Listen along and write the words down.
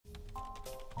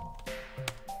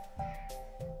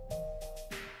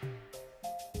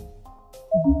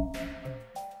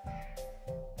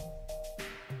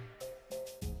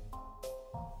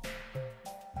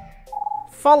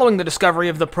Following the discovery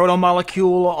of the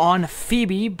protomolecule on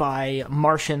Phoebe by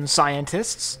Martian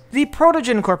scientists, the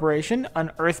Protogen Corporation,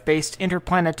 an Earth-based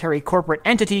interplanetary corporate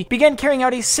entity, began carrying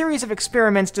out a series of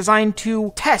experiments designed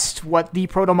to test what the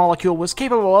protomolecule was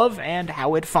capable of and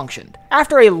how it functioned.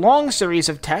 After a long series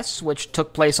of tests, which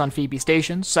took place on Phoebe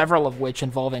Station, several of which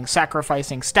involving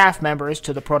sacrificing staff members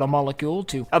to the protomolecule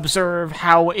to observe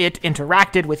how it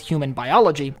interacted with human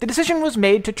biology, the decision was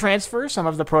made to transfer some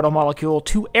of the protomolecule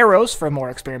to Eros for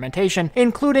more experimentation,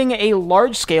 including a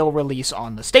large-scale release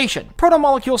on the station.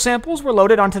 Protomolecule samples were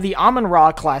loaded onto the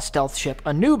Amun-Ra class stealth ship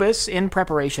Anubis in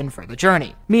preparation for the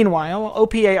journey. Meanwhile,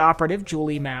 OPA operative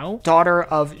Julie Mao, daughter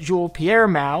of Jules Pierre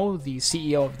Mao, the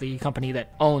CEO of the company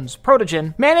that owns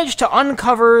Protogen, managed to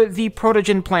uncover the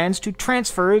Protogen plans to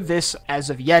transfer this as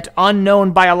of yet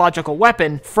unknown biological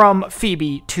weapon from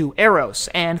Phoebe to Eros,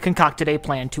 and concocted a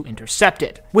plan to intercept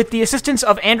it. With the assistance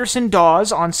of Anderson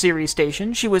Dawes on Ceres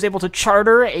Station, she was able to charter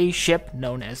a ship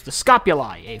known as the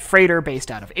Scopuli, a freighter based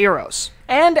out of Eros.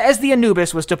 And as the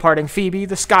Anubis was departing Phoebe,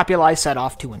 the Scopuli set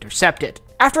off to intercept it.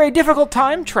 After a difficult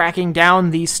time tracking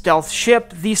down the stealth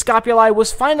ship, the Scopuli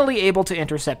was finally able to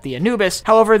intercept the Anubis.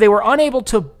 However, they were unable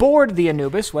to board the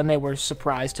Anubis when they were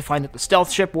surprised to find that the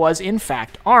stealth ship was in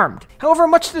fact armed. However,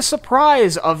 much to the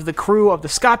surprise of the crew of the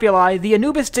Scopuli, the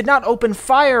Anubis did not open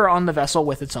fire on the vessel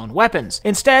with its own weapons,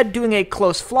 instead doing a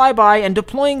close flyby and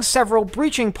deploying several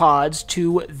breaching pods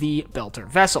to the Belter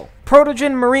vessel.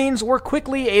 Protogen Marines were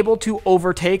quickly able to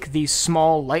overtake the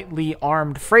small, lightly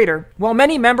armed freighter. While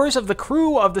many members of the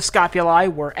crew of the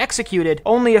Scopuli were executed,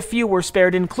 only a few were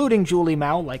spared, including Julie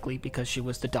Mao, likely because she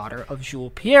was the daughter of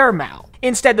Jules Pierre Mao.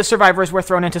 Instead, the survivors were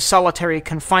thrown into solitary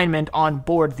confinement on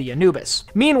board the Anubis.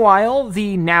 Meanwhile,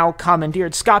 the now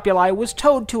commandeered Scopuli was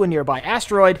towed to a nearby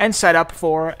asteroid and set up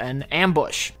for an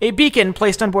ambush. A beacon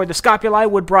placed on board the Scopuli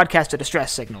would broadcast a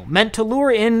distress signal, meant to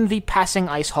lure in the passing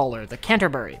ice hauler, the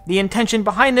Canterbury. The intention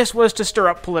behind this was to stir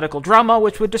up political drama,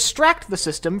 which would distract the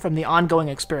system from the ongoing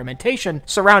experimentation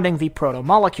surrounding the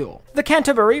protomolecule. The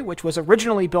Canterbury, which was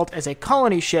originally built as a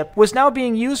colony ship, was now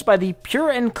being used by the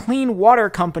Pure and Clean Water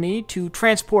Company to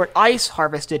transport ice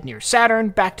harvested near Saturn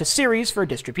back to Ceres for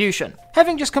distribution.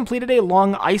 Having just completed a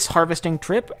long ice harvesting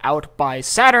trip out by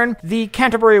Saturn, the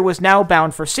Canterbury was now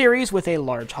bound for Ceres with a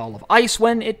large haul of ice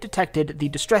when it detected the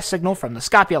distress signal from the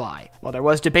Scopuli. While there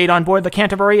was debate on board the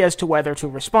Canterbury as to whether to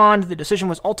respond, the decision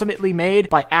was ultimately made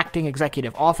by Acting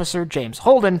Executive Officer James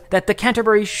Holden that the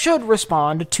Canterbury should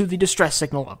respond to the distress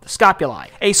signal of the Scopuli.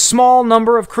 A small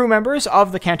number of crew members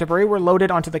of the Canterbury were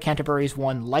loaded onto the Canterbury's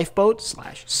one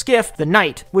lifeboat/skiff, the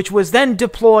Knight, which was then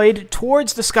deployed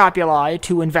towards the Scopuli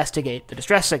to investigate the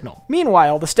distress signal.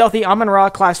 Meanwhile, the stealthy Amun-Ra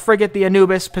class frigate, the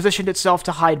Anubis, positioned itself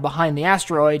to hide behind the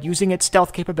asteroid, using its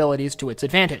stealth capabilities to its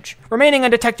advantage. Remaining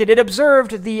undetected, it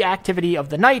observed the activity of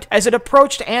the Knight as it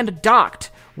approached and docked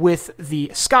with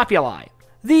the Scopuli.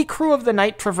 The crew of the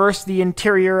Knight traversed the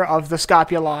interior of the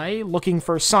Scopuli, looking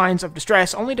for signs of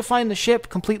distress, only to find the ship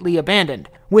completely abandoned,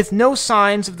 with no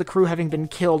signs of the crew having been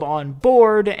killed on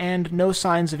board, and no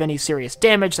signs of any serious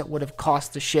damage that would have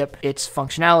cost the ship its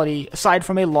functionality, aside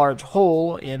from a large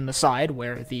hole in the side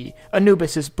where the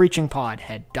Anubis's breaching pod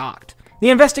had docked. The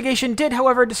investigation did,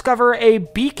 however, discover a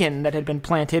beacon that had been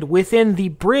planted within the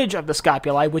bridge of the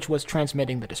Scopuli, which was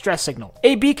transmitting the distress signal.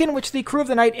 A beacon which the crew of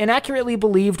the Knight inaccurately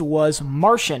believed was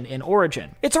Martian in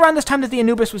origin. It's around this time that the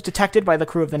Anubis was detected by the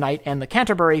crew of the Knight and the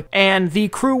Canterbury, and the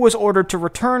crew was ordered to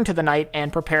return to the Knight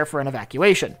and prepare for an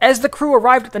evacuation. As the crew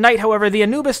arrived at the Knight, however, the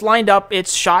Anubis lined up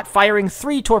its shot, firing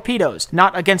 3 torpedoes,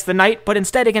 not against the Knight, but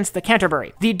instead against the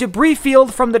Canterbury. The debris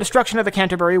field from the destruction of the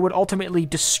Canterbury would ultimately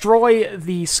destroy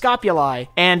the Scopuli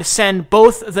and send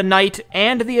both the Knight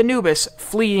and the Anubis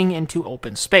fleeing into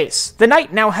open space. The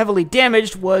Knight, now heavily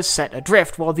damaged, was set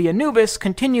adrift, while the Anubis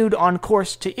continued on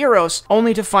course to Eros,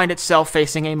 only to find itself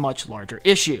facing a much larger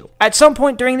issue. At some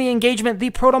point during the engagement,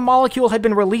 the protomolecule had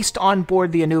been released on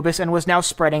board the Anubis and was now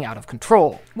spreading out of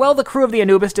control. Well, the crew of the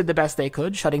Anubis did the best they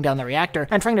could, shutting down the reactor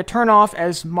and trying to turn off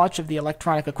as much of the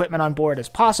electronic equipment on board as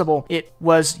possible. It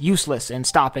was useless in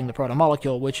stopping the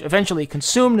protomolecule, which eventually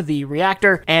consumed the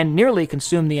reactor and nearly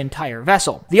consumed the entire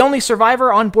vessel. The only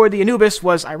survivor on board the Anubis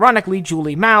was, ironically,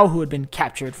 Julie Mao, who had been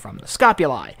captured from the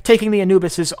Scopuli, taking the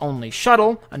Anubis's only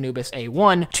shuttle, Anubis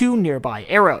A1, to nearby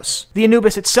Eros. The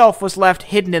Anubis itself was left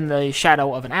hidden in the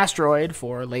shadow of an asteroid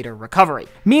for later recovery.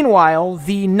 Meanwhile,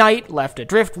 the Knight, left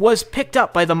adrift, was picked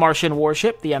up by the Martian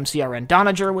warship, the MCRN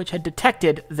Doniger, which had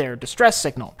detected their distress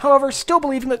signal. However, still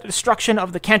believing that the destruction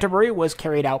of the Canterbury was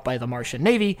carried out by the Martian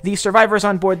Navy, the survivors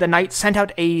on board the Knight sent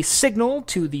out a signal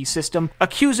to the system system,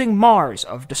 accusing Mars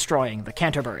of destroying the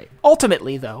Canterbury.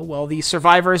 Ultimately, though, while the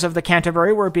survivors of the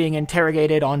Canterbury were being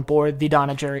interrogated on board the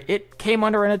Doniger, it came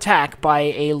under an attack by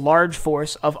a large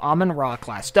force of Amun-Ra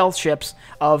class stealth ships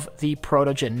of the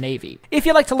Protogen Navy. If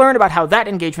you'd like to learn about how that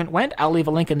engagement went, I'll leave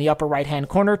a link in the upper right-hand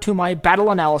corner to my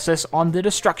battle analysis on the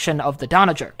destruction of the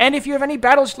Doniger. And if you have any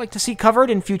battles you'd like to see covered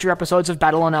in future episodes of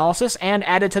Battle Analysis and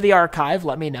added to the archive,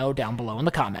 let me know down below in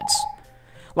the comments.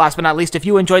 Last but not least, if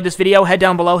you enjoyed this video, head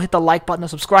down below, hit the like button, the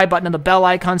subscribe button, and the bell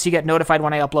icon so you get notified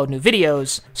when I upload new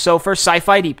videos. So for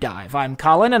Sci-Fi Deep Dive, I'm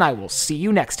Colin, and I will see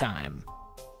you next time.